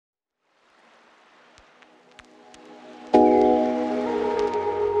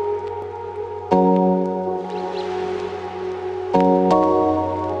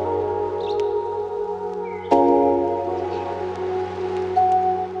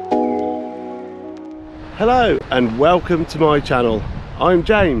Hello and welcome to my channel. I'm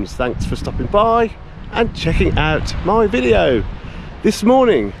James, thanks for stopping by and checking out my video. This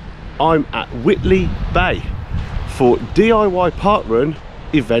morning I'm at Whitley Bay for DIY parkrun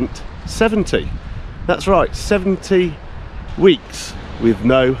event 70. That's right, 70 weeks with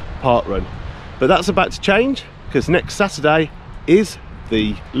no parkrun. But that's about to change because next Saturday is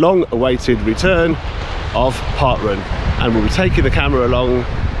the long-awaited return of parkrun, and we'll be taking the camera along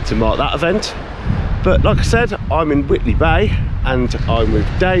to mark that event. But like I said, I'm in Whitley Bay and I'm with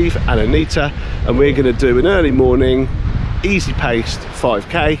Dave and Anita, and we're going to do an early morning, easy-paced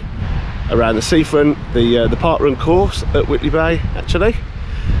 5k around the seafront, the parkrun course at Whitley Bay actually.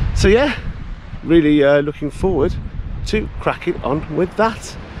 So yeah, really looking forward to cracking on with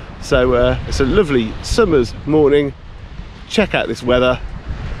that. So it's a lovely summer's morning. Check out this weather.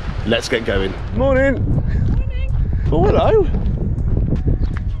 Let's get going. Morning. Morning. Oh, hello.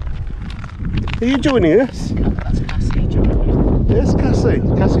 Are you joining us? That's Cassie joining us. Yes, Cassie.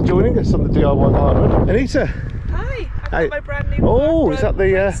 Cassie joining us on the DIY parkrun. Anita. Hi. I've got my brand new oh, is that the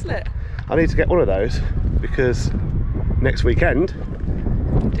bracelet. I need to get one of those because next weekend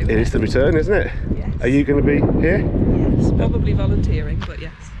it is the return, isn't it? Yes. Are you going to be here? Yes, probably volunteering, but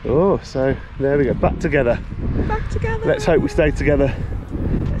yes. Oh, so there we go, back together. Back together. Let's hope we stay together.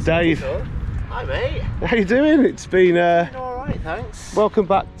 Dave. Hi mate. How you doing? It's been Alright, thanks. welcome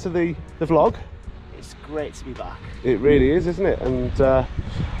back to the vlog. It's great to be back. It really is, isn't it? And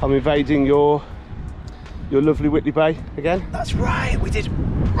I'm invading your lovely Whitley Bay again. That's right, we did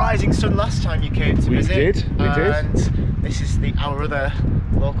Rising Sun last time you came to visit. We did. And this is our other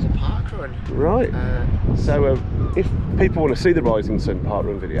local parkrun. Right. So if people want to see the Rising Sun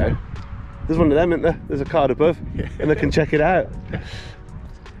parkrun video, there's one of them, isn't there? There's a card above and they can check it out.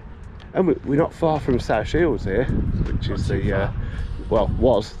 And we're not far from South Shields here, which is the well,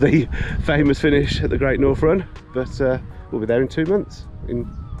 was the famous finish at the Great North Run, but we'll be there in 2 months in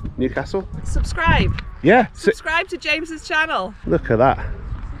Newcastle. Subscribe. Yeah. Subscribe to James's channel. Look at that.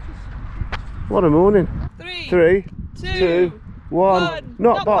 What a morning. 3, 2, 1.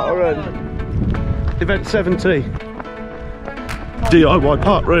 Not parkrun. Event 70. DIY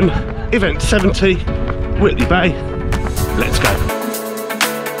parkrun. Event 70. Whitley Bay. Let's go.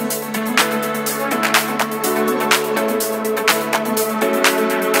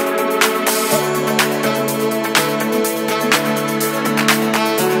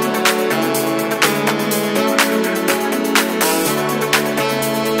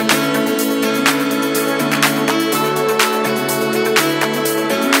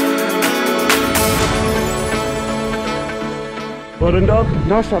 Well done, dog.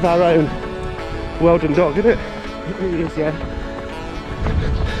 Nice to have our own well done dog, isn't it? It really is, yeah.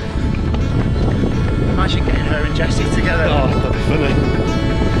 Imagine getting her and Jessie together. Oh, that'd be funny.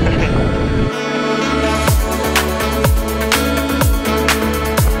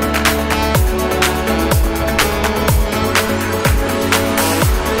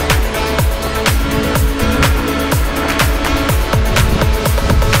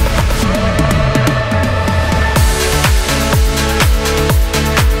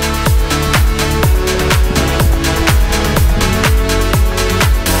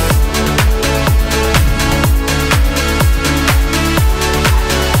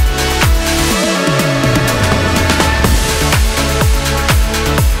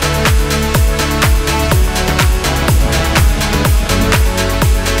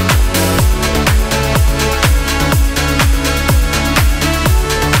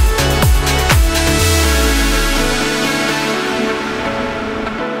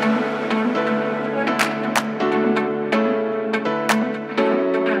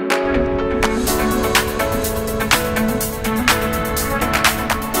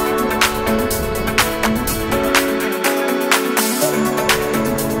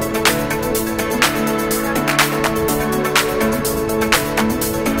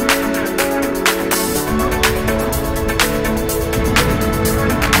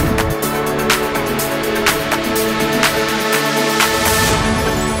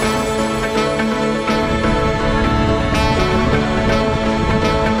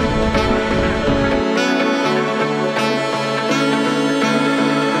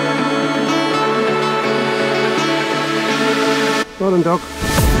 Well done, dog.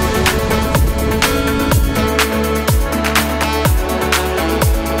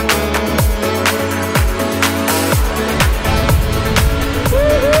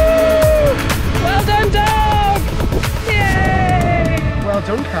 Well done, dog! Yay! Well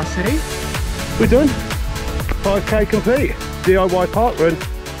done, Cassie. We're done. 5k complete. DIY parkrun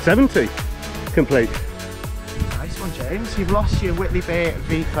 70 complete. Nice one, Jay. James, you've lost your Whitley Bay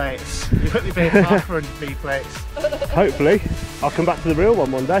V plates. Your Whitley Bay parkrun V plates. Hopefully, I'll come back to the real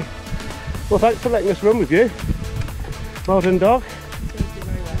one day. Well, thanks for letting us run with you. Well done, dog.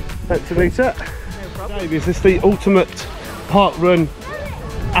 Thanks, Anita. No problem. Dave, is this the ultimate parkrun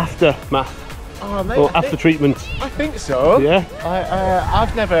aftermath? Oh, mate, Or after treatment? I think so. Yeah?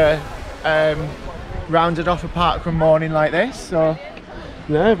 I've never rounded off a parkrun morning like this, so.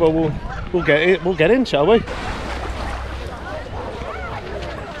 No, well, we'll get it. We'll get in, shall we?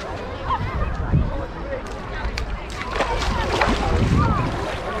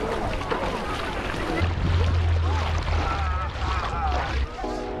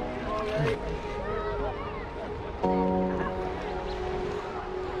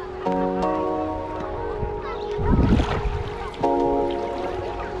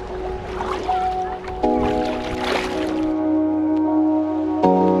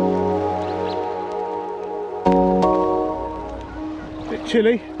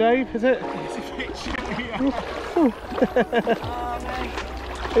 Chilly, Dave, is it? It's a bit chilly, yeah.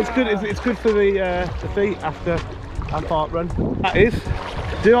 It's good. It's good for the feet after a park run. That is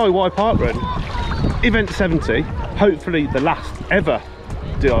D.I.Y. park run, event 70. Hopefully the last ever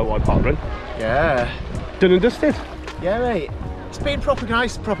D.I.Y. park run. Yeah. Done and dusted. Yeah, mate. It's been proper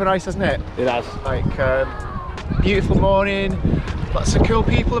nice, hasn't it? It has. Like beautiful morning, lots of cool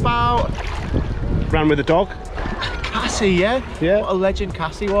people about. Ran with a dog. Cassie, yeah? Yeah. What a legend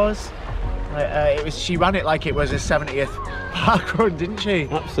Cassie was. She ran it like it was her 70th parkrun, didn't she?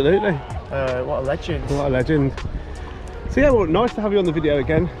 Absolutely. What a legend. What a legend. So yeah, well, nice to have you on the video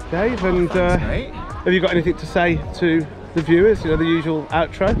again, Dave. And Thanks, mate. have you got anything to say to the viewers? You know, the usual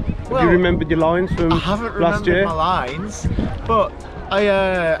outro. Well, have you remembered your lines from I haven't last remembered year? my lines, but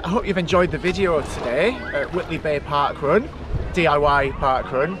I hope you've enjoyed the video today at Whitley Bay Parkrun, D.I.Y.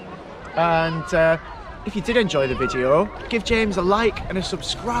 Parkrun, and if you did enjoy the video, give James a like and a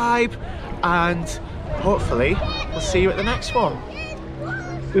subscribe, and hopefully we'll see you at the next one.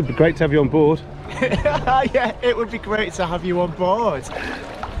 It would be great to have you on board Yeah, it would be great to have you on board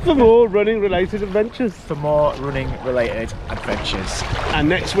for more running related adventures. for more running related adventures. And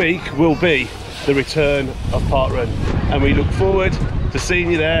next week will be the return of parkrun, and we look forward to seeing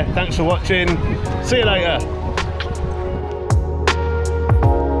you there. Thanks for watching. See you later.